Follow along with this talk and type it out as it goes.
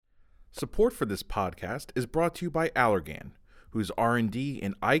Support for this podcast is brought to you by Allergan, whose R&D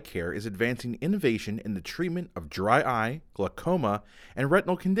in eye care is advancing innovation in the treatment of dry eye, glaucoma, and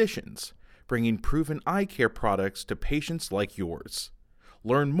retinal conditions, bringing proven eye care products to patients like yours.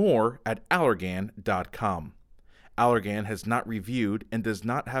 Learn more at Allergan.com. Allergan has not reviewed and does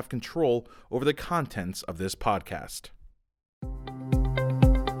not have control over the contents of this podcast.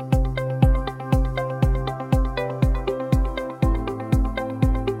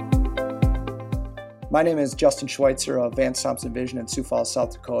 My name is Justin Schweitzer of Vance Thompson Vision in Sioux Falls,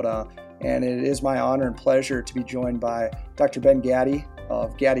 South Dakota, and it is my honor and pleasure to be joined by Dr. Ben Gaddie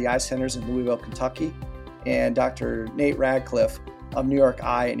of Gaddie Eye Centers in Louisville, Kentucky, and Dr. Nate Radcliffe of New York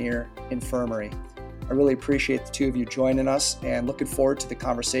Eye and Ear Infirmary. I really appreciate the two of you joining us and looking forward to the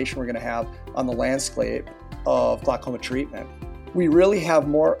conversation we're going to have on the landscape of glaucoma treatment. We really have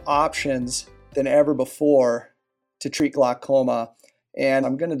more options than ever before to treat glaucoma, and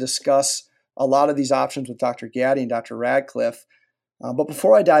I'm going to discuss a lot of these options with Dr. Gaddie and Dr. Radcliffe. But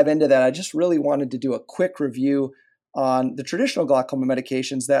before I dive into that, I just really wanted to do a quick review on the traditional glaucoma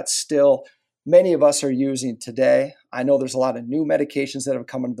medications that still many of us are using today. I know there's a lot of new medications that have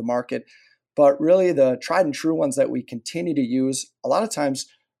come into the market, but really the tried and true ones that we continue to use a lot of times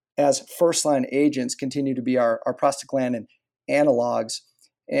as first-line agents continue to be our prostaglandin analogs.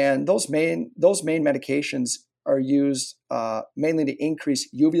 And those main medications are used mainly to increase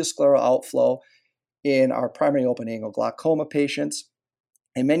uveoscleral outflow in our primary open-angle glaucoma patients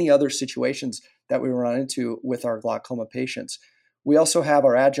and many other situations that we run into with our glaucoma patients. We also have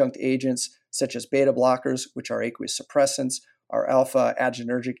our adjunct agents such as beta blockers, which are aqueous suppressants, our alpha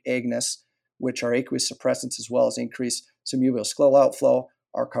adrenergic agonists, which are aqueous suppressants as well as increase some uveoscleral outflow,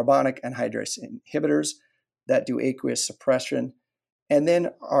 our carbonic anhydrase inhibitors that do aqueous suppression, and then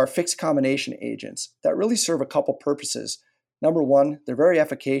our fixed combination agents that really serve a couple purposes. Number one, they're very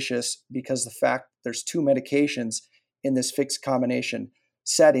efficacious because the fact there's two medications in this fixed combination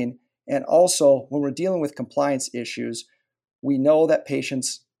setting. And also, when we're dealing with compliance issues, we know that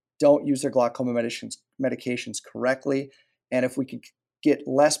patients don't use their glaucoma medications correctly. And if we can get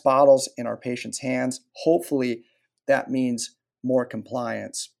less bottles in our patients' hands, hopefully that means more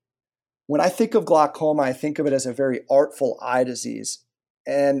compliance. When I think of glaucoma, I think of it as a very artful eye disease.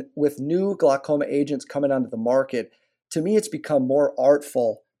 And with new glaucoma agents coming onto the market, to me, it's become more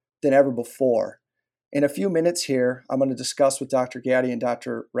artful than ever before. In a few minutes here, I'm going to discuss with Dr. Gaddie and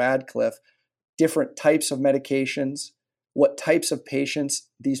Dr. Radcliffe different types of medications, what types of patients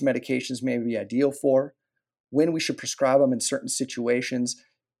these medications may be ideal for, when we should prescribe them in certain situations,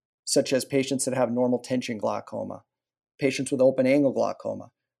 such as patients that have normal tension glaucoma, patients with open-angle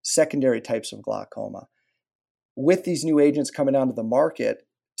glaucoma, secondary types of glaucoma. With these new agents coming onto the market,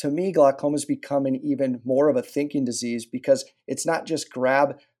 to me, glaucoma is becoming even more of a thinking disease because it's not just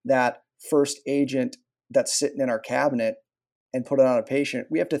grab that first agent that's sitting in our cabinet and put it on a patient.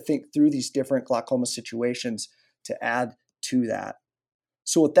 We have to think through these different glaucoma situations to add to that.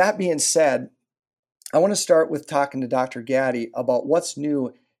 So with that being said, I want to start with talking to Dr. Gaddie about what's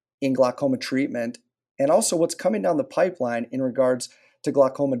new in glaucoma treatment and also what's coming down the pipeline in regards to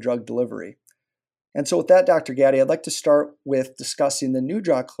glaucoma drug delivery. And so with that, Dr. Gaddie, I'd like to start with discussing the new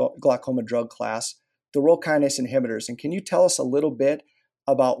glaucoma drug class, the rho kinase inhibitors. And can you tell us a little bit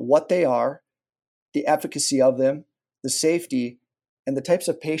about what they are, the efficacy of them, the safety, and the types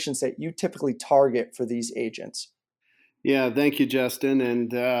of patients that you typically target for these agents? Yeah, thank you, Justin.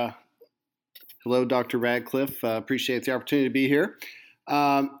 And hello, Dr. Radcliffe. Appreciate the opportunity to be here.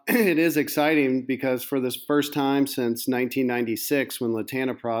 It is exciting because for the first time since 1996, when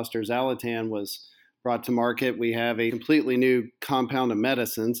latanoprost or Xalatan was brought to market, we have a completely new compound of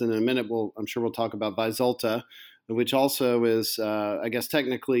medicines. And in a minute, I'm sure we'll talk about Vyzulta, which also is,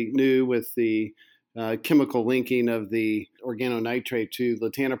 technically new with the chemical linking of the organonitrate to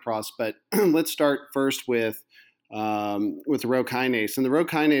latanoprost. But let's start first with the rho kinase. And the rho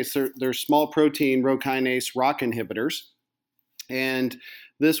kinase, they're small protein rho kinase ROCK inhibitors. And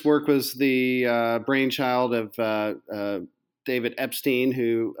this work was the brainchild of David Epstein,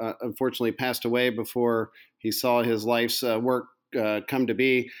 who unfortunately passed away before he saw his life's work come to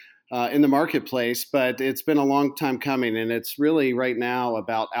be in the marketplace. But it's been a long time coming, and it's really right now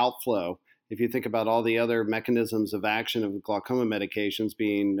about outflow. If you think about all the other mechanisms of action of glaucoma medications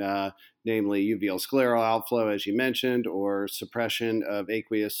being namely uveoscleral outflow, as you mentioned, or suppression of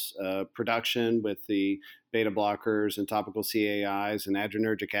aqueous production with the beta blockers and topical CAIs and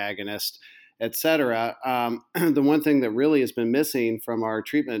adrenergic agonists, et cetera. The one thing that really has been missing from our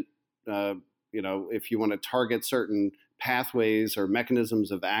treatment, if you want to target certain pathways or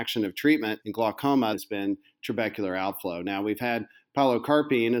mechanisms of action of treatment in glaucoma, has been trabecular outflow. Now, we've had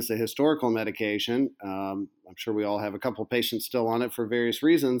pilocarpine is a historical medication. I'm sure we all have a couple patients still on it for various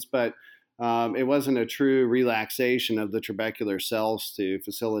reasons, but it wasn't a true relaxation of the trabecular cells to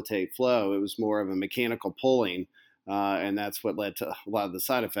facilitate flow. It was more of a mechanical pulling, and that's what led to a lot of the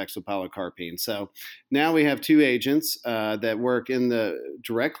side effects of pilocarpine. So now we have two agents that work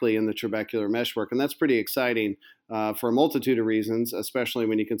directly in the trabecular meshwork, and that's pretty exciting for a multitude of reasons, especially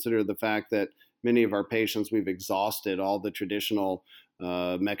when you consider the fact that many of our patients, we've exhausted all the traditional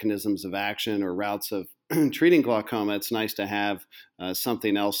mechanisms of action or routes of treating glaucoma. It's nice to have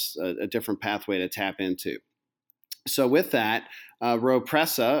something else, a different pathway to tap into. So with that,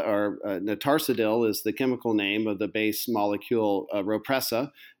 Rhopressa, or notarsadil, is the chemical name of the base molecule Rhopressa,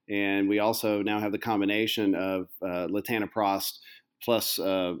 and we also now have the combination of latanoprost plus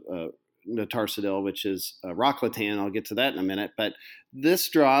notarsadil, which is rocklatan. I'll get to that in a minute. But this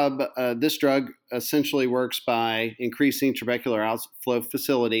drug essentially works by increasing trabecular outflow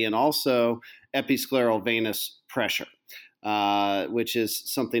facility and also episcleral venous pressure, which is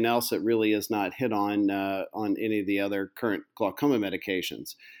something else that really is not hit on any of the other current glaucoma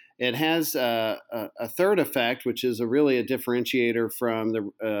medications. It has a third effect, which is really a differentiator from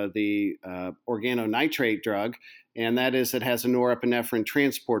the organonitrate drug, and that is it has a norepinephrine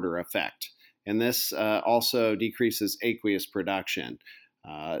transporter effect. And this also decreases aqueous production.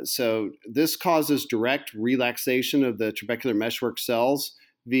 So this causes direct relaxation of the trabecular meshwork cells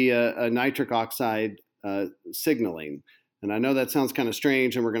via a nitric oxide signaling. And I know that sounds kind of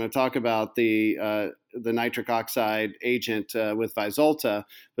strange, and we're going to talk about the nitric oxide agent with Vyzulta,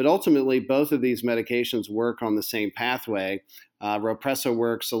 but ultimately both of these medications work on the same pathway. Rhopressa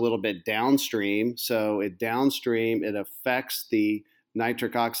works a little bit downstream, so it affects the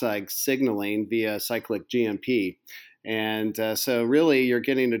nitric oxide signaling via cyclic GMP. And so really you're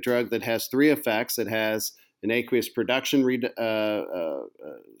getting a drug that has three effects. It has an aqueous production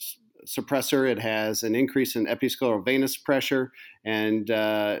suppressor, it has an increase in episcleral venous pressure, and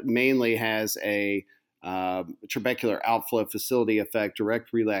mainly has a trabecular outflow facility effect,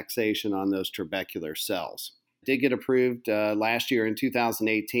 direct relaxation on those trabecular cells. It did get approved last year in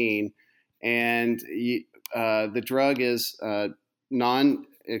 2018, and the drug is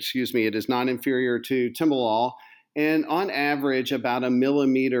non-inferior to timolol, and on average about a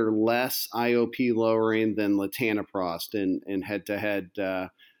millimeter less IOP lowering than latanoprost in head-to-head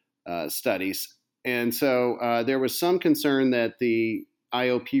studies. And so there was some concern that the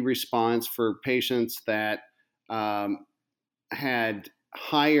IOP response for patients that had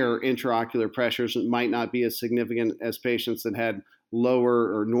higher intraocular pressures might not be as significant as patients that had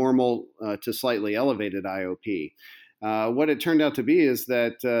lower or normal to slightly elevated IOP. What it turned out to be is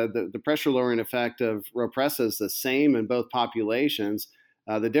that the pressure lowering effect of Rhopressa is the same in both populations.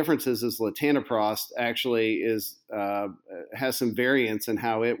 The difference is latanoprost actually has some variance in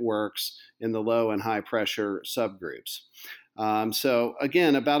how it works in the low and high pressure subgroups. So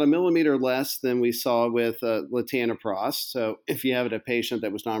again, about a millimeter less than we saw with latanoprost. So if you have a patient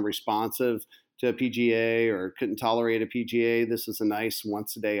that was non-responsive to a PGA or couldn't tolerate a PGA, this is a nice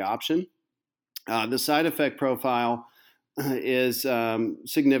once-a-day option. The side effect profile is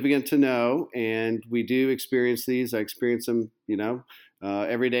significant to know, and we do experience these. I experience them,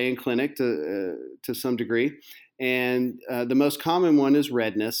 every day in clinic to some degree. And the most common one is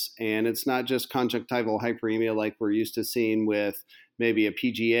redness, and it's not just conjunctival hyperemia like we're used to seeing with maybe a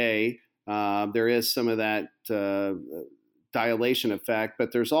PGA. There is some of that dilation effect,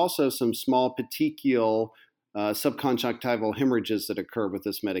 but there's also some small petechial subconjunctival hemorrhages that occur with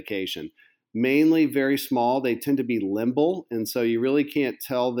this medication. Mainly very small. They tend to be limbal, and so you really can't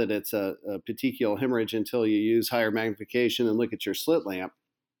tell that it's a petechial hemorrhage until you use higher magnification and look at your slit lamp.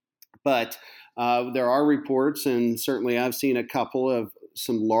 But there are reports, and certainly I've seen a couple of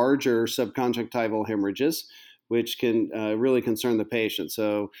some larger subconjunctival hemorrhages, which can really concern the patient.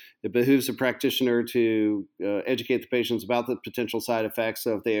 So it behooves a practitioner to educate the patients about the potential side effects.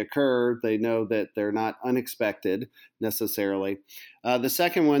 So if they occur, they know that they're not unexpected necessarily. The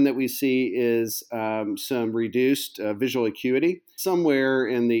second one that we see is some reduced visual acuity. Somewhere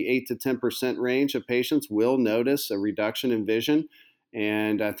in the 8 to 10% range of patients will notice a reduction in vision.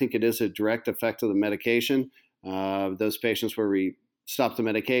 And I think it is a direct effect of the medication. Those patients where we stop the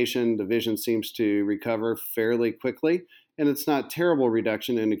medication, the vision seems to recover fairly quickly. And it's not terrible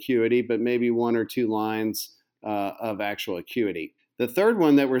reduction in acuity, but maybe 1 or 2 lines of actual acuity. The third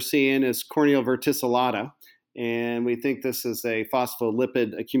one that we're seeing is corneal verticillata. And we think this is a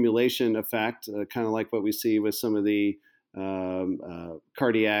phospholipid accumulation effect, kind of like what we see with some of the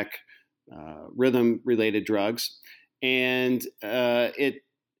cardiac rhythm-related drugs. And it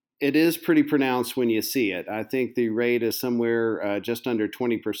It is pretty pronounced when you see it. I think the rate is somewhere just under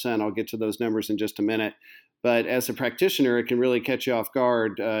 20%. I'll get to those numbers in just a minute. But as a practitioner, it can really catch you off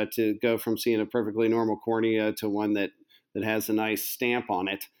guard to go from seeing a perfectly normal cornea to one that has a nice stamp on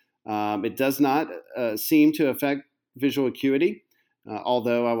it. It does not seem to affect visual acuity,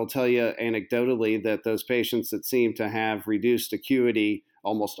 although I will tell you anecdotally that those patients that seem to have reduced acuity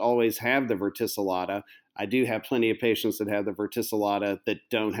almost always have the verticillata. I do have plenty of patients that have the verticillata that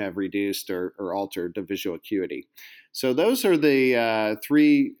don't have reduced or altered the visual acuity. So those are the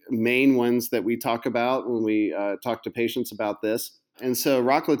three main ones that we talk about when we talk to patients about this. And so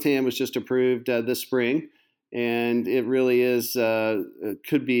Rocklatan was just approved this spring, and it really is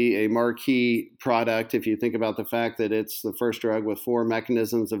could be a marquee product if you think about the fact that it's the first drug with 4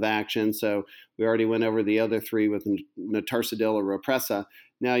 mechanisms of action. So we already went over the other 3 with Notarsadil or Rhopressa.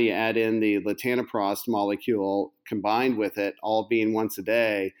 Now you add in the latanoprost molecule combined with it, all being once a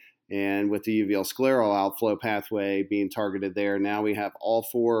day, and with the uveal scleral outflow pathway being targeted there. Now we have all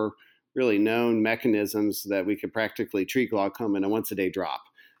 4 really known mechanisms that we could practically treat glaucoma in a once-a-day drop.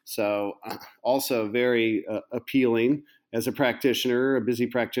 So also very appealing as a practitioner, a busy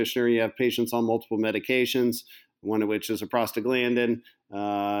practitioner. You have patients on multiple medications, one of which is a prostaglandin,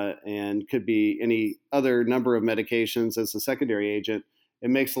 and could be any other number of medications as a secondary agent. It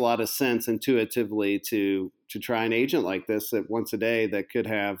makes a lot of sense intuitively to try an agent like this that once a day that could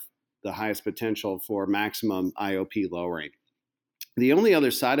have the highest potential for maximum IOP lowering. The only other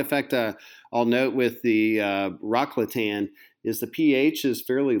side effect I'll note with the Rocklatan is the pH is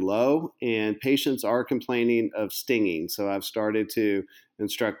fairly low and patients are complaining of stinging. So I've started to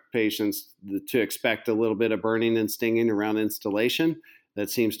instruct patients to expect a little bit of burning and stinging around installation.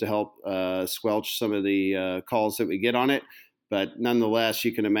 That seems to help squelch some of the calls that we get on it. But nonetheless,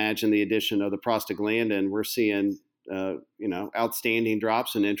 you can imagine the addition of the prostaglandin. We're seeing outstanding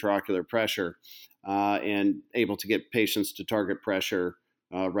drops in intraocular pressure and able to get patients to target pressure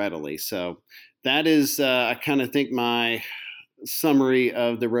readily. So that is, I kind of think, my summary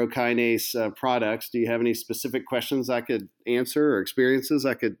of the rho kinase products. Do you have any specific questions I could answer or experiences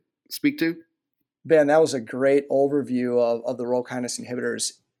I could speak to? Ben, that was a great overview of the rho kinase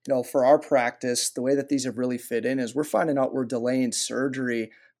inhibitors. For our practice, the way that these have really fit in is we're finding out we're delaying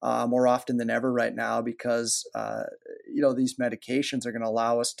surgery more often than ever right now because, these medications are going to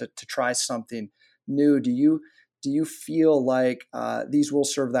allow us to try something new. Do you feel like these will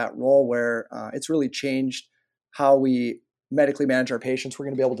serve that role where it's really changed how we medically manage our patients? We're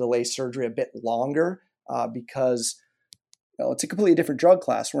going to be able to delay surgery a bit longer because it's a completely different drug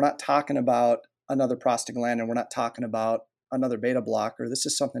class. We're not talking about another prostaglandin. We're not talking about another beta blocker. This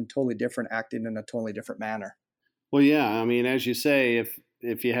is something totally different, acting in a totally different manner. Well, yeah. I mean, as you say,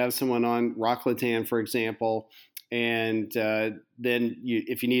 if you have someone on Rocklatan, for example, and then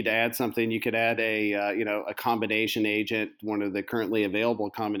if you need to add something, you could add a combination agent, one of the currently available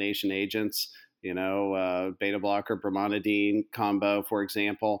combination agents, beta blocker, brimonidine combo, for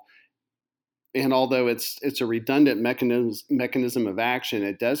example. And although it's a redundant mechanism of action,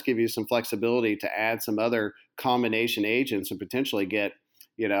 it does give you some flexibility to add some other combination agents and potentially get,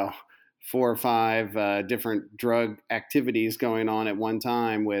 4 or 5 different drug activities going on at one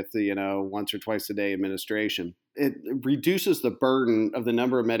time with, once or twice a day administration. It reduces the burden of the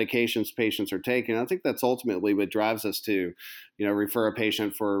number of medications patients are taking. I think that's ultimately what drives us to, refer a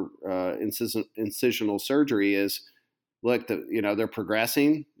patient for incisional surgery is, look, they're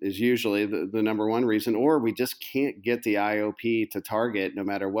progressing is usually the number one reason, or we just can't get the IOP to target no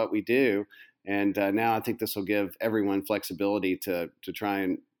matter what we do. And now I think this will give everyone flexibility to try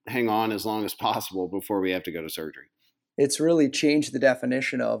and hang on as long as possible before we have to go to surgery. It's really changed the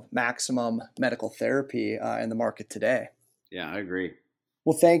definition of maximum medical therapy in the market today. Yeah, I agree.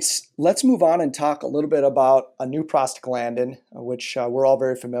 Well, thanks. Let's move on and talk a little bit about a new prostaglandin, which we're all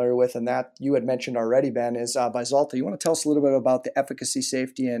very familiar with, and that you had mentioned already, Ben, is Vyzulta. You want to tell us a little bit about the efficacy,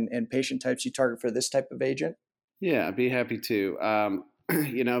 safety, and patient types you target for this type of agent? Yeah, I'd be happy to.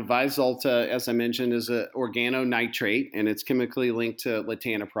 Vyzulta, as I mentioned, is an organonitrate, and it's chemically linked to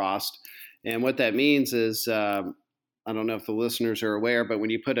latanoprost. And what that means is, I don't know if the listeners are aware, but when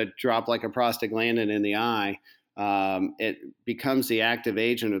you put a drop like a prostaglandin in the eye, it becomes the active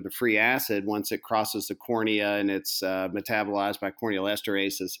agent of the free acid once it crosses the cornea and it's metabolized by corneal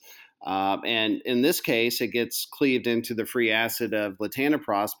esterases. And in this case, it gets cleaved into the free acid of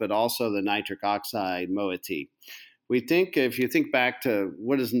latanoprost, but also the nitric oxide moiety. We think, if you think back to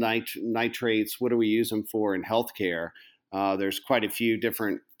what is nitrates, what do we use them for in healthcare? There's quite a few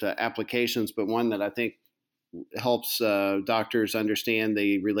different applications, but one that I think helps doctors understand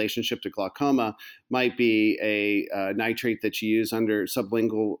the relationship to glaucoma might be a nitrate that you use under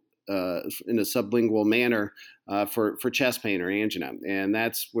sublingual in a sublingual manner for chest pain or angina. And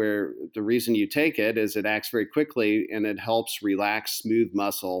that's where the reason you take it is it acts very quickly and it helps relax smooth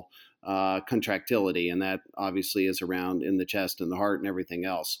muscle contractility. And that obviously is around in the chest and the heart and everything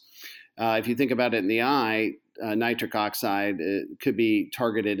else. If you think about it in the eye, nitric oxide could be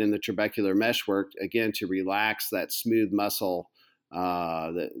targeted in the trabecular meshwork, again, to relax that smooth muscle,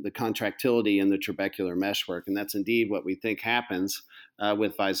 the contractility in the trabecular meshwork. And that's indeed what we think happens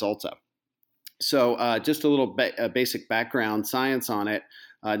with Vyzulta. So just a little basic background science on it.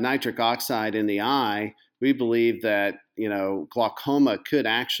 Nitric oxide in the eye, we believe that, glaucoma could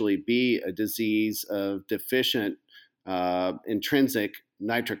actually be a disease of deficient intrinsic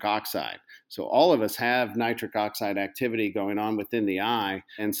nitric oxide. So all of us have nitric oxide activity going on within the eye,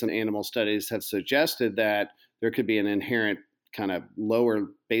 and some animal studies have suggested that there could be an inherent kind of lower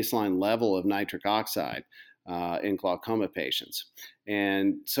baseline level of nitric oxide in glaucoma patients.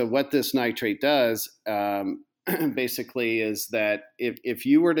 And so what this nitrate does basically is that if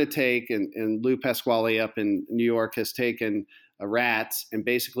you were to take, and Lou Pasquale up in New York has taken rats and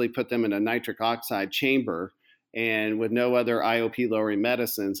basically put them in a nitric oxide chamber and with no other IOP lowering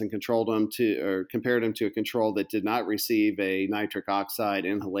medicines and compared them to a control that did not receive a nitric oxide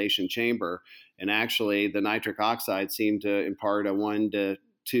inhalation chamber. And actually the nitric oxide seemed to impart a 1 to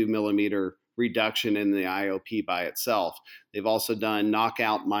 2 millimeter reduction in the IOP by itself. They've also done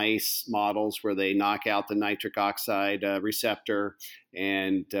knockout mice models where they knock out the nitric oxide receptor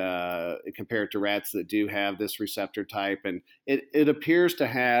and compare it to rats that do have this receptor type. And it appears to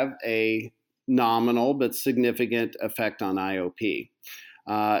have a nominal but significant effect on IOP.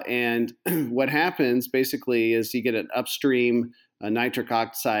 And what happens basically is you get an upstream nitric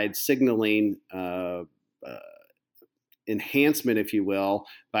oxide signaling enhancement, if you will,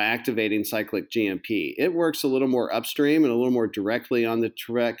 by activating cyclic GMP. It works a little more upstream and a little more directly on the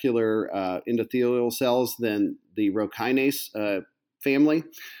trabecular endothelial cells than the rho kinase family,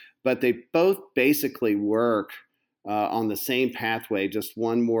 but they both basically work on the same pathway, just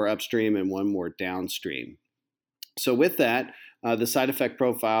one more upstream and one more downstream. So with that, the side effect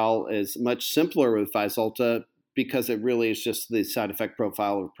profile is much simpler with Vyzulta because it really is just the side effect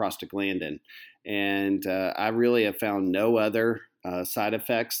profile of prostaglandin. And I really have found no other side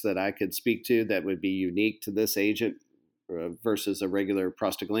effects that I could speak to that would be unique to this agent versus a regular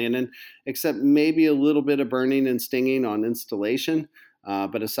prostaglandin, except maybe a little bit of burning and stinging on instillation.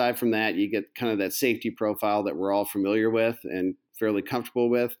 But aside from that, you get kind of that safety profile that we're all familiar with and fairly comfortable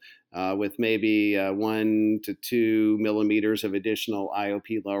with maybe 1 to 2 millimeters of additional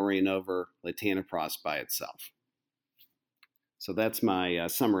IOP lowering over latanoprost by itself. So that's my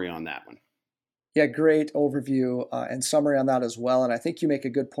summary on that one. Yeah, great overview and summary on that as well. And I think you make a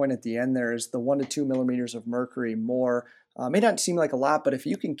good point at the end there is the 1 to 2 millimeters of mercury more. May not seem like a lot, but if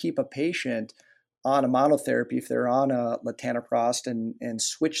you can keep a patient on a monotherapy, if they're on a latanoprost and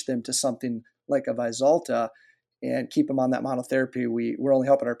switch them to something like a Vyzulta and keep them on that monotherapy, we're only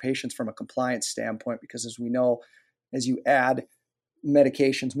helping our patients from a compliance standpoint, because as we know, as you add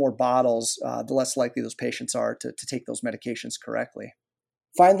medications, more bottles, the less likely those patients are to take those medications correctly.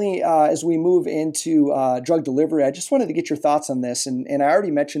 Finally, as we move into drug delivery, I just wanted to get your thoughts on this. And I already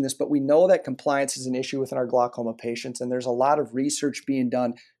mentioned this, but we know that compliance is an issue within our glaucoma patients. And there's a lot of research being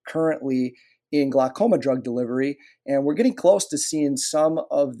done currently in glaucoma drug delivery. And we're getting close to seeing some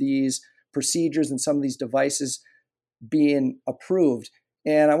of these procedures and some of these devices being approved.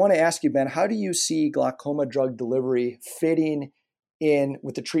 And I want to ask you, Ben, how do you see glaucoma drug delivery fitting in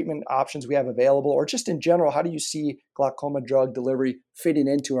with the treatment options we have available, or just in general, how do you see glaucoma drug delivery fitting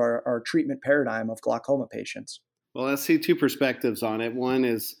into our treatment paradigm of glaucoma patients? Well, I see two perspectives on it. One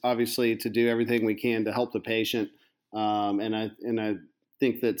is obviously to do everything we can to help the patient, and I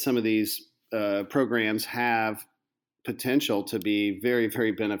think that some of these programs have potential to be very,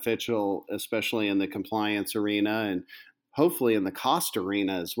 very beneficial, especially in the compliance arena and hopefully in the cost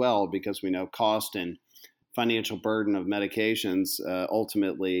arena as well, because we know cost and financial burden of medications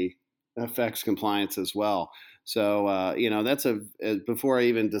ultimately affects compliance as well. So, that's before I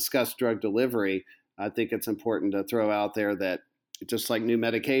even discuss drug delivery, I think it's important to throw out there that just like new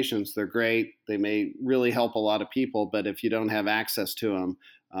medications, they're great. They may really help a lot of people, but if you don't have access to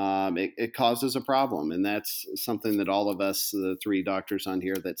them, it causes a problem. And that's something that all of us, the three doctors on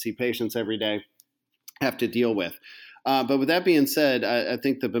here that see patients every day, have to deal with. But with that being said, I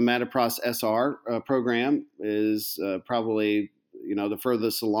think the bimatoprost SR program is probably the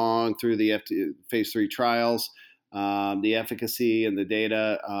furthest along through the phase 3 trials. The efficacy and the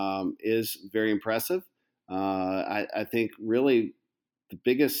data is very impressive. I think really the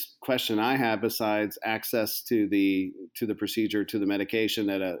biggest question I have, besides access to the procedure, to the medication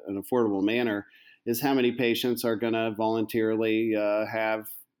at an affordable manner, is how many patients are going to voluntarily have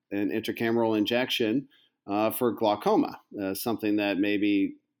an intracameral injection for glaucoma, something that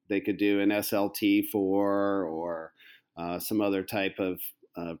maybe they could do an SLT for, or some other type of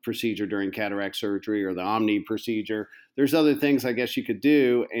procedure during cataract surgery, or the Omni procedure. There's other things I guess you could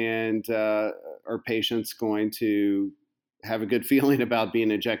do, and are patients going to have a good feeling about being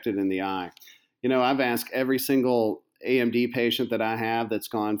injected in the eye? I've asked every single AMD patient that I have that's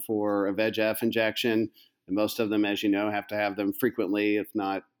gone for a VEGF injection, and most of them, as you know, have to have them frequently, if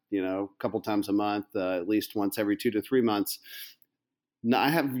not, a couple times a month, at least once every 2 to 3 months. No, I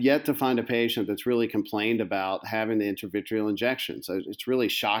have yet to find a patient that's really complained about having the intravitreal injection. So it's really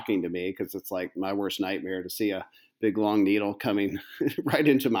shocking to me, because it's like my worst nightmare to see a big long needle coming right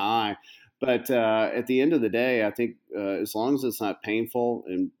into my eye. But at the end of the day, I think as long as it's not painful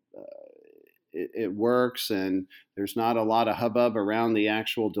and it works, and there's not a lot of hubbub around the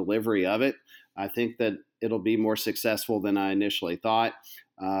actual delivery of it, I think that it'll be more successful than I initially thought.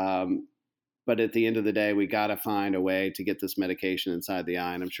 But at the end of the day, we got to find a way to get this medication inside the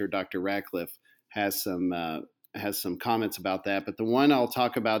eye. And I'm sure Dr. Radcliffe has some comments about that. But the one I'll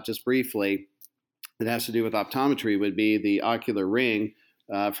talk about just briefly that has to do with optometry would be the ocular ring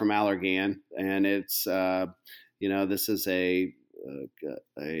from Allergan. And it's, this is a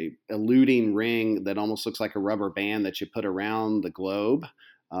eluting ring that almost looks like a rubber band that you put around the globe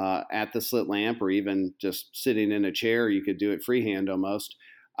at the slit lamp, or even just sitting in a chair. You could do it freehand almost.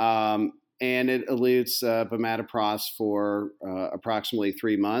 And it elutes bimatoprost for approximately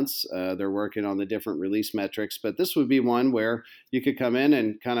 3 months. They're working on the different release metrics, but this would be one where you could come in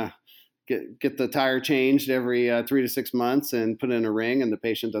and kind of get the tire changed every 3 to 6 months and put in a ring, and the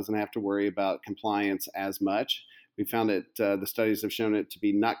patient doesn't have to worry about compliance as much. We found it, the studies have shown it to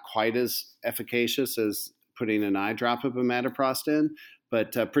be not quite as efficacious as putting an eye drop of bimatoprost in,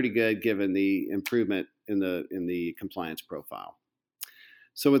 but pretty good given the improvement in the compliance profile.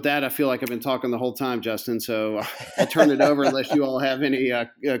 So with that, I feel like I've been talking the whole time, Justin. So I'll turn it over unless you all have any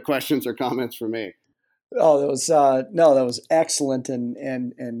questions or comments for me. Oh, that was excellent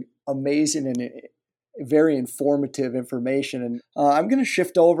and amazing and very informative information. And I'm going to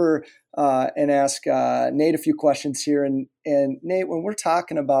shift over and ask Nate a few questions here. And Nate, when we're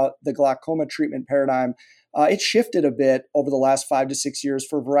talking about the glaucoma treatment paradigm, it shifted a bit over the last 5 to 6 years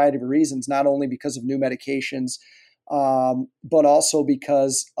for a variety of reasons, not only because of new medications, but also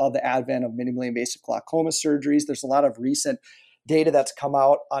because of the advent of minimally invasive glaucoma surgeries. There's a lot of recent data that's come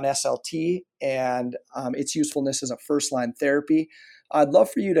out on SLT and its usefulness as a first-line therapy. I'd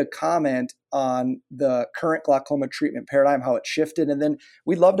love for you to comment on the current glaucoma treatment paradigm, how it shifted, and then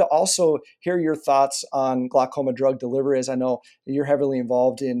we'd love to also hear your thoughts on glaucoma drug delivery, as I know you're heavily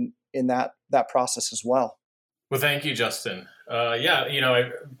involved in that process as well. Well, thank you, Justin.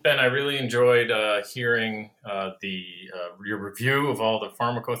 Ben, I really enjoyed hearing your review of all the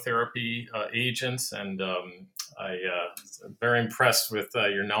pharmacotherapy agents, and I'm very impressed with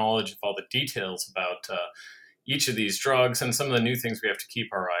your knowledge of all the details about each of these drugs and some of the new things we have to keep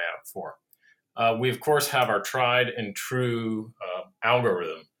our eye out for. We, of course, have our tried and true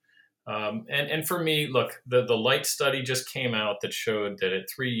algorithm. And for me, look, the LIGHT study just came out that showed that at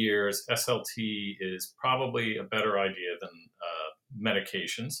 3 years, SLT is probably a better idea than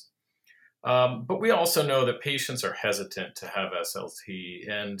medications. But we also know that patients are hesitant to have SLT.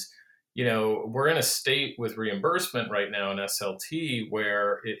 And, we're in a state with reimbursement right now in SLT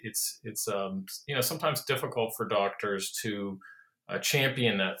where it's sometimes difficult for doctors to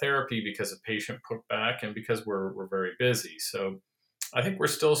champion that therapy because of patient putback and because we're very busy. So I think we're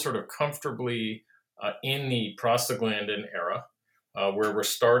still sort of comfortably in the prostaglandin era, where we're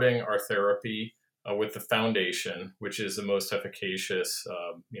starting our therapy with the foundation, which is the most efficacious,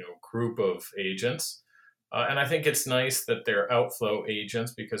 group of agents. And I think it's nice that they're outflow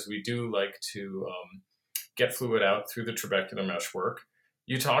agents because we do like to get fluid out through the trabecular meshwork.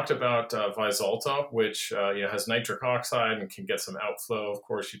 You talked about Vyzulta, which has nitric oxide and can get some outflow. Of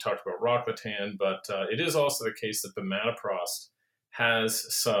course, you talked about Rocklatan, but it is also the case that bimatoprost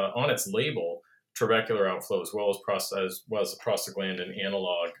has on its label trabecular outflow as well as the prostaglandin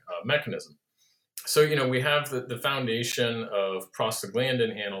analog mechanism. So, we have the foundation of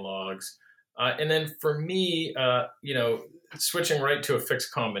prostaglandin analogs. And then for me, switching right to a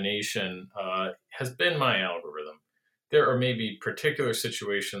fixed combination has been my algorithm. There are maybe particular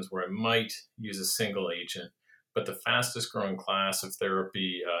situations where I might use a single agent, but the fastest growing class of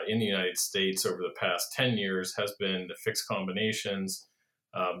therapy in the United States over the past 10 years has been the fixed combinations,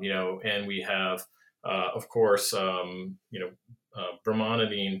 and we have of course,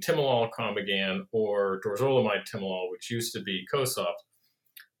 brimonidine timolol Combigan or dorzolamide timolol, which used to be Cosoft.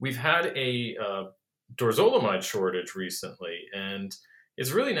 We've had a dorzolamide shortage recently, and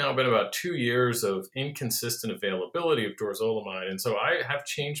it's really now been about 2 years of inconsistent availability of dorzolamide. And so I have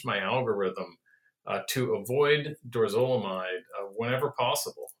changed my algorithm to avoid dorzolamide whenever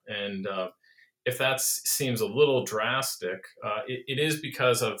possible. And if that seems a little drastic, it is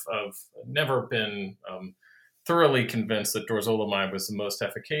because I've never been thoroughly convinced that dorzolamide was the most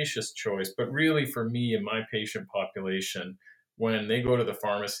efficacious choice. But really, for me and my patient population, when they go to the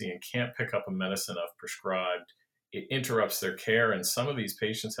pharmacy and can't pick up a medicine I've prescribed, it interrupts their care. And some of these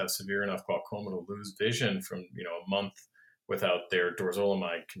patients have severe enough glaucoma to lose vision from a month without their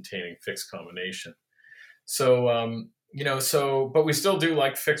dorzolamide containing fixed combination. So but we still do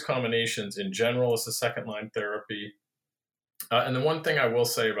like fixed combinations in general as a second line therapy. And the one thing I will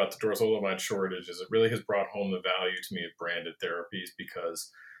say about the dorzolamide shortage is it really has brought home the value to me of branded therapies,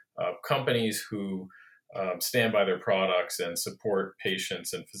 because companies who stand by their products and support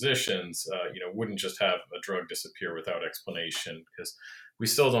patients and physicians, wouldn't just have a drug disappear without explanation, because we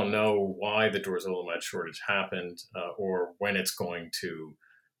still don't know why the dorzolamide shortage happened or when it's going to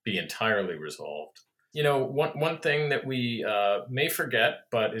be entirely resolved. One thing that we may forget,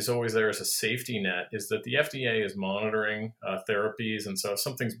 but is always there as a safety net, is that the FDA is monitoring therapies. And so if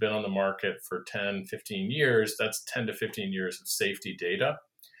something's been on the market for 10, 15 years, that's 10 to 15 years of safety data.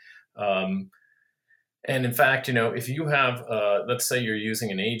 And in fact, if you have, let's say you're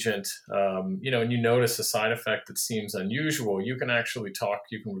using an agent, and you notice a side effect that seems unusual, you can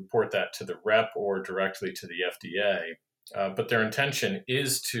report that to the rep or directly to the FDA. But their intention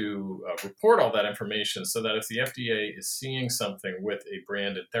is to report all that information so that if the FDA is seeing something with a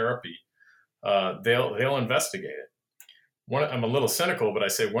branded therapy, they'll investigate it. I'm a little cynical, but I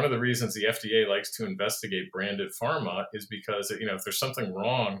say one of the reasons the FDA likes to investigate branded pharma is because if there's something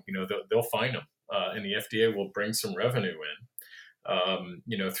wrong, they'll find them, and the FDA will bring some revenue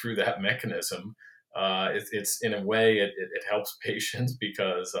in, through that mechanism. It's in a way it helps patients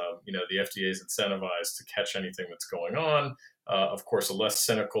because the FDA is incentivized to catch anything that's going on. Of course, a less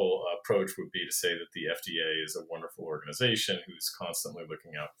cynical approach would be to say that the FDA is a wonderful organization who's constantly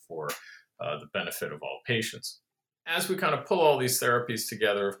looking out for the benefit of all patients. As we kind of pull all these therapies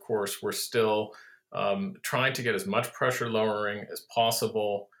together, of course, we're still trying to get as much pressure lowering as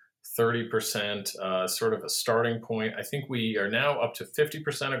possible. 30%, sort of a starting point. I think we are now up to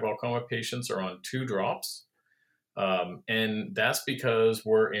 50% of glaucoma patients are on 2 drops. And that's because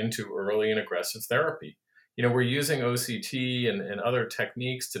we're into early and aggressive therapy. We're using OCT and other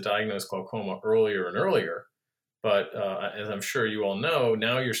techniques to diagnose glaucoma earlier and earlier. But as I'm sure you all know,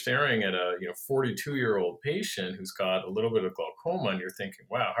 now you're staring at a 42-year-old patient who's got a little bit of glaucoma, and you're thinking,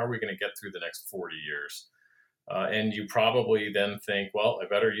 wow, how are we going to get through the next 40 years? And you probably then think, well, I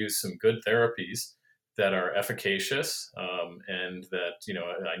better use some good therapies that are efficacious, and that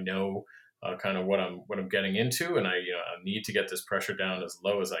I know kind of what I'm getting into, and I need to get this pressure down as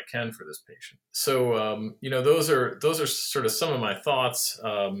low as I can for this patient. So those are sort of some of my thoughts.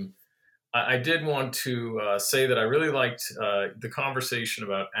 I did want to say that I really liked the conversation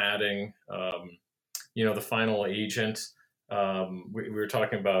about adding the final agent. We were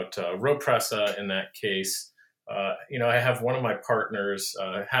talking about Ropressa in that case. I have one of my partners,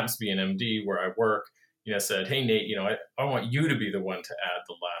 happens to be an MD where I work, said, hey, Nate, I want you to be the one to add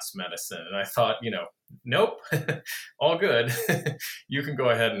the last medicine. And I thought, nope, all good. You can go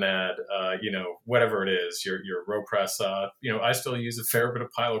ahead and add, whatever it is, your Ropressa. I still use a fair bit of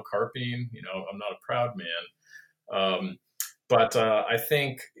pilocarpine. I'm not a proud man. But I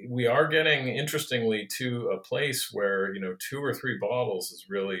think we are getting, interestingly, to a place where, 2 or 3 bottles is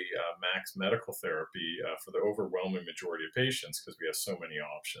really max medical therapy for the overwhelming majority of patients, because we have so many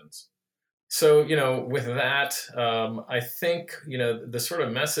options. So, with that, I think, the sort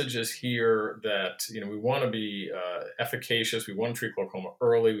of message is here that, we want to be efficacious. We want to treat glaucoma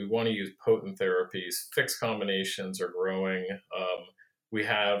early. We want to use potent therapies. Fixed combinations are growing. We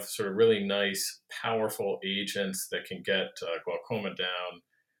have sort of really nice, powerful agents that can get glaucoma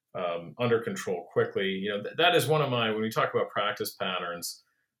down under control quickly. That is one of when we talk about practice patterns,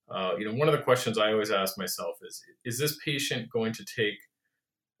 one of the questions I always ask myself is this patient going to take,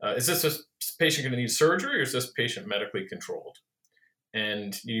 is this patient going to need surgery, or is this patient medically controlled?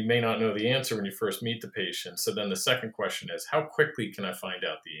 And you may not know the answer when you first meet the patient. So then the second question is, how quickly can I find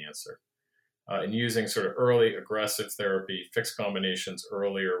out the answer? And using sort of early aggressive therapy, fixed combinations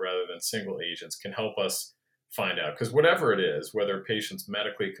earlier rather than single agents can help us find out. Because whatever it is, whether a patient's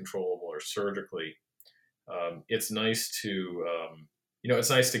medically controllable or surgically, it's nice to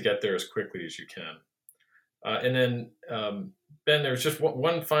get there as quickly as you can. And then, Ben, there's just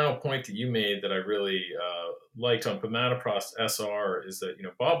one final point that you made that I really liked on Bimatoprost SR is that,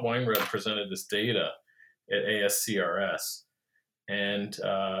 Bob Weinreb presented this data at ASCRS. And,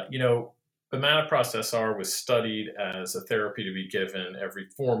 Bimatoprost SR was studied as a therapy to be given every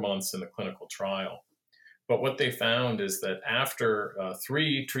 4 months in the clinical trial. But what they found is that after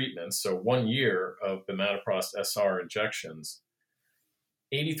 3 treatments, so 1 year of Bimatoprost SR injections,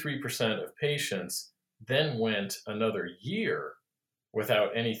 83% of patients then went another year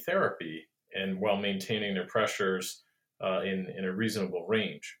without any therapy and while maintaining their pressures in a reasonable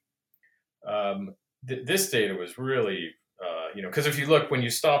range. This data was really, because if you look, when you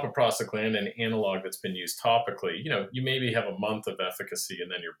stop a prostaglandin analog that's been used topically, you maybe have a month of efficacy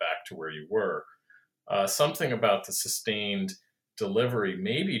and then you're back to where you were. Something about the sustained delivery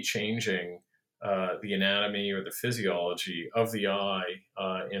may be changing the anatomy or the physiology of the eye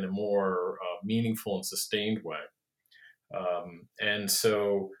in a more meaningful and sustained way. And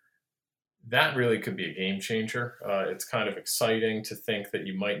so that really could be a game changer. It's kind of exciting to think that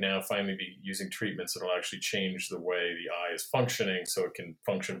you might now finally be using treatments that will actually change the way the eye is functioning so it can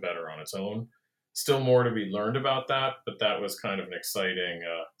function better on its own. Still more to be learned about that, but that was kind of an exciting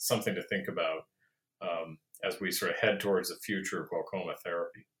something to think about as we sort of head towards the future of glaucoma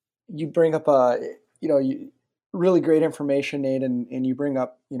therapy. You bring up really great information, Nate, and you bring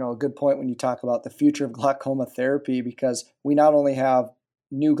up a good point when you talk about the future of glaucoma therapy, because we not only have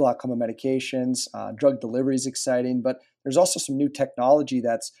new glaucoma medications, drug delivery is exciting, but there's also some new technology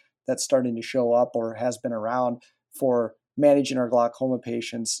that's starting to show up or has been around for managing our glaucoma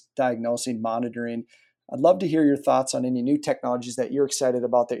patients, diagnosing, monitoring. I'd love to hear your thoughts on any new technologies that you're excited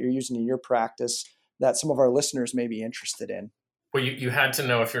about that you're using in your practice that some of our listeners may be interested in. Well, you had to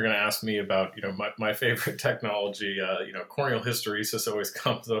know if you're going to ask me about, my favorite technology, corneal hysteresis always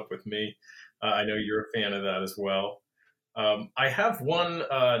comes up with me. I know you're a fan of that as well. I have one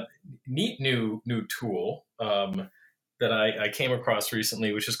neat new tool that I came across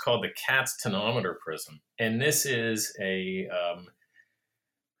recently, which is called the CATS tonometer prism. And this is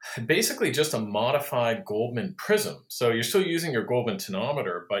basically just a modified Goldman prism. So you're still using your Goldman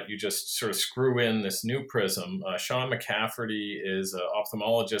tonometer, but you just sort of screw in this new prism. Sean McCafferty is an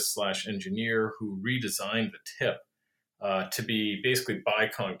ophthalmologist / engineer who redesigned the tip to be basically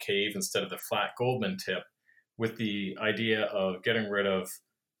biconcave instead of the flat Goldman tip, with the idea of getting rid of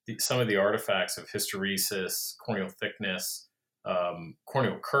some of the artifacts of hysteresis, corneal thickness,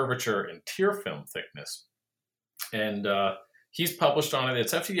 corneal curvature, and tear film thickness. And he's published on it.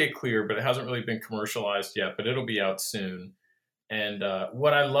 It's FDA clear, but it hasn't really been commercialized yet, but it'll be out soon. And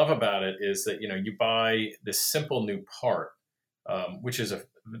what I love about it is that, you buy this simple new part, which is a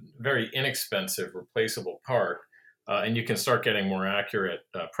very inexpensive replaceable part, and you can start getting more accurate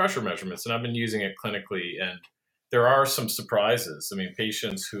pressure measurements. And I've been using it clinically, and there are some surprises. I mean,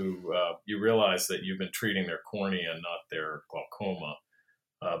 patients who you realize that you've been treating their cornea, not their glaucoma.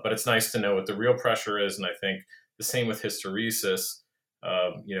 But it's nice to know what the real pressure is, and I think the same with hysteresis.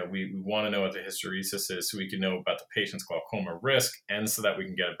 We want to know what the hysteresis is so we can know about the patient's glaucoma risk, and so that we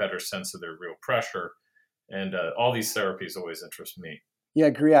can get a better sense of their real pressure. And all these therapies always interest me. Yeah, I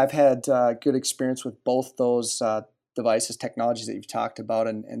agree. I've had good experience with both those devices, technologies that you've talked about,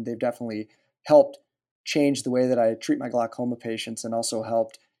 and they've definitely helped change the way that I treat my glaucoma patients, and also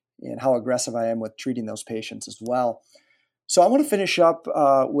helped in how aggressive I am with treating those patients as well. So I want to finish up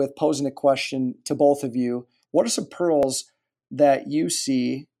with posing a question to both of you. What are some pearls that you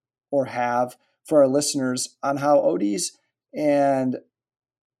see or have for our listeners on how ODs and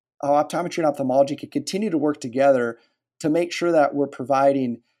how optometry and ophthalmology can continue to work together to make sure that we're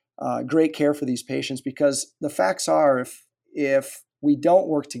providing great care for these patients? Because the facts are, if we don't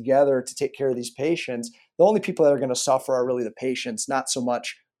work together to take care of these patients, the only people that are going to suffer are really the patients, not so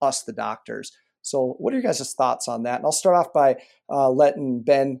much us, the doctors. So what are your guys' thoughts on that? And I'll start off by letting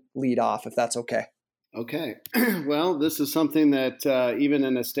Ben lead off, if that's okay. Okay. Well, this is something that even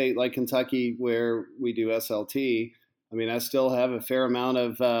in a state like Kentucky where we do SLT, I mean, I still have a fair amount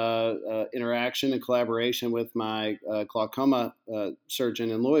of interaction and collaboration with my glaucoma surgeon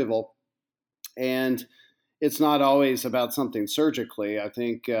in Louisville. And it's not always about something surgically. I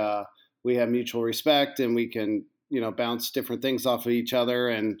think we have mutual respect, and we can, bounce different things off of each other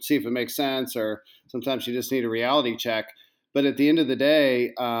and see if it makes sense, or sometimes you just need a reality check. But at the end of the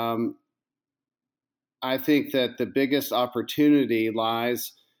day, I think that the biggest opportunity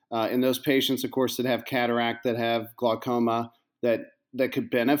lies in those patients, of course, that have cataract, that have glaucoma, that could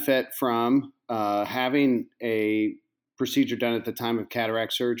benefit from having a procedure done at the time of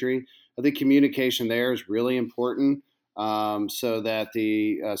cataract surgery. I think communication there is really important. so that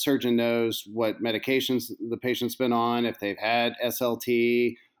the surgeon knows what medications the patient's been on, if they've had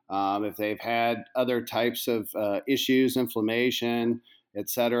SLT, if they've had other types of issues, inflammation, et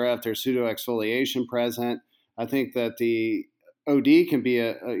cetera, if there's pseudoexfoliation present. I think that the OD can be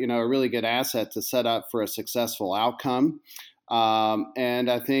a really good asset to set up for a successful outcome. And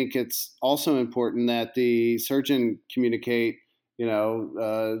I think it's also important that the surgeon communicate,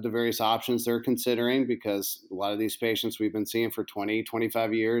 the various options they're considering, because a lot of these patients we've been seeing for 20,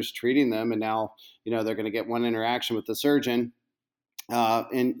 25 years, treating them, and now, they're going to get one interaction with the surgeon,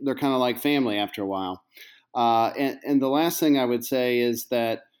 and they're kind of like family after a while. And the last thing I would say is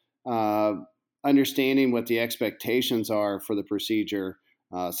that understanding what the expectations are for the procedure.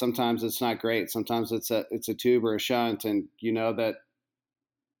 Sometimes it's not great. Sometimes it's a tube or a shunt, and that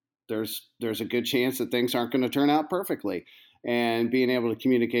there's a good chance that things aren't going to turn out perfectly. And being able to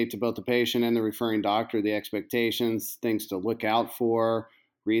communicate to both the patient and the referring doctor the expectations, things to look out for,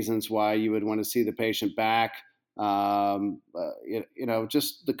 reasons why you would want to see the patient back,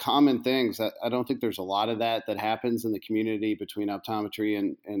 just the common things. I don't think there's a lot of that happens in the community between optometry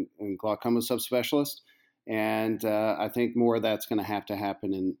and glaucoma subspecialists. And I think more of that's going to have to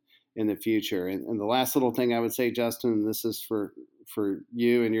happen in the future. And the last little thing I would say, Justin, and this is for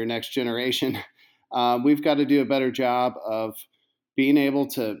you and your next generation, we've got to do a better job of being able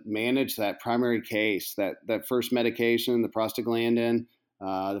to manage that primary case, that first medication, the prostaglandin,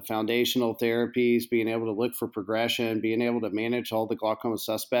 the foundational therapies, being able to look for progression, being able to manage all the glaucoma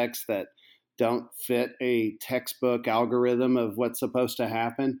suspects that don't fit a textbook algorithm of what's supposed to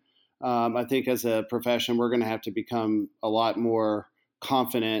happen. I think as a profession, we're going to have to become a lot more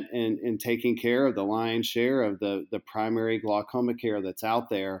confident in taking care of the lion's share of the primary glaucoma care that's out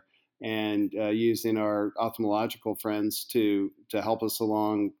there, and using our ophthalmological friends to help us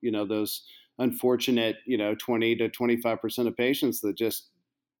along, those unfortunate, 20 to 25% of patients that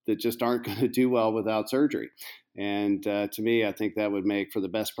just aren't going to do well without surgery. And to me, I think that would make for the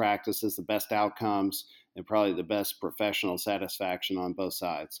best practices, the best outcomes, and probably the best professional satisfaction on both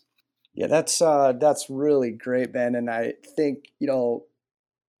sides. Yeah, that's really great, Ben. And I think,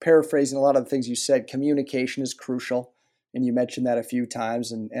 paraphrasing a lot of the things you said, communication is crucial. And you mentioned that a few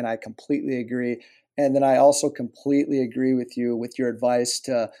times, and I completely agree. And then I also completely agree with you with your advice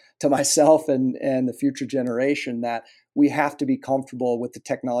to myself and the future generation that we have to be comfortable with the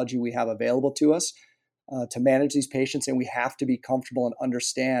technology we have available to us to manage these patients. And we have to be comfortable and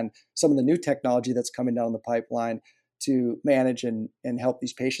understand some of the new technology that's coming down the pipeline to manage and help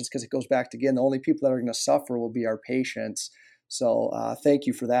these patients, because it goes back to, again, the only people that are going to suffer will be our patients. So thank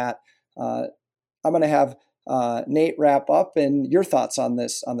you for that. I'm going to have Nate wrap up, and your thoughts on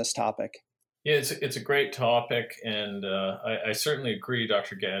this topic. Yeah, it's a great topic, and I certainly agree,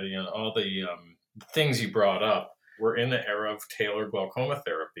 Dr. Gaddie, on all the things you brought up. We're in the era of tailored glaucoma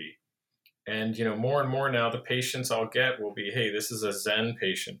therapy, and more and more now the patients I'll get will be, hey, this is a Zen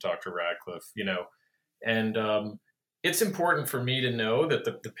patient, Dr. Radcliffe, and it's important for me to know that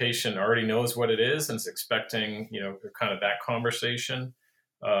the patient already knows what it is and is expecting, kind of that conversation.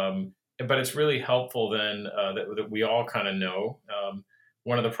 But it's really helpful then that we all kind of know.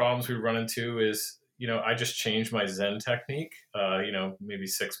 One of the problems we run into is, I just changed my Zen technique, maybe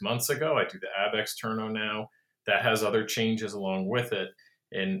 6 months ago. I do the ab externo now. That has other changes along with it.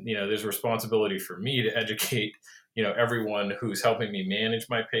 And, there's a responsibility for me to educate, everyone who's helping me manage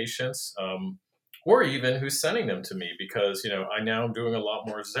my patients, or even who's sending them to me, because, I now am doing a lot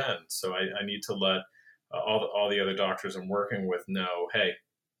more Zen. So I need to let all the other doctors I'm working with know, hey,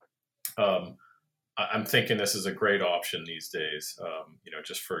 I'm thinking this is a great option these days,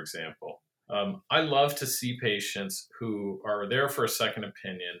 just for example. I love to see patients who are there for a second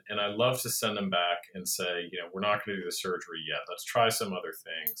opinion, and I love to send them back and say, we're not going to do the surgery yet. Let's try some other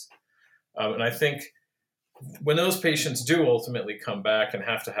things. And I think when those patients do ultimately come back and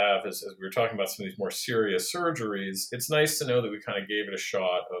have to have, as we were talking about some of these more serious surgeries, it's nice to know that we kind of gave it a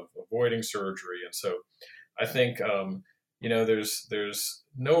shot of avoiding surgery. And so I think, there's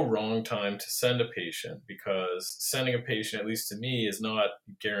no wrong time to send a patient, because sending a patient, at least to me, is not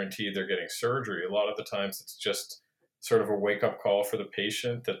guaranteed they're getting surgery. A lot of the times it's just sort of a wake-up call for the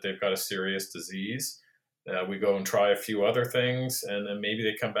patient that they've got a serious disease. We go and try a few other things, and then maybe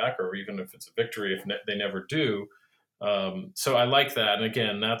they come back, or even if it's a victory, if they never do. So I like that. And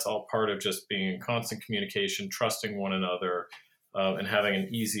again, that's all part of just being in constant communication, trusting one another, and having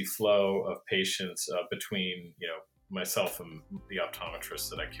an easy flow of patients between, myself and the optometrist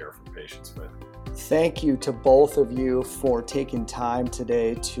that I care for patients with. Thank you to both of you for taking time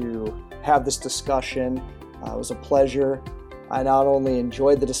today to have this discussion. It was a pleasure. I not only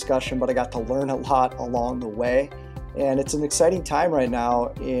enjoyed the discussion, but I got to learn a lot along the way. And it's an exciting time right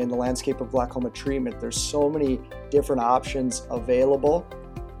now in the landscape of glaucoma treatment. There's so many different options available,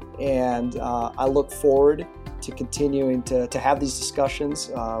 and I look forward to continuing to have these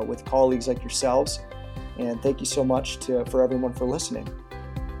discussions with colleagues like yourselves. And thank you so much for everyone for listening.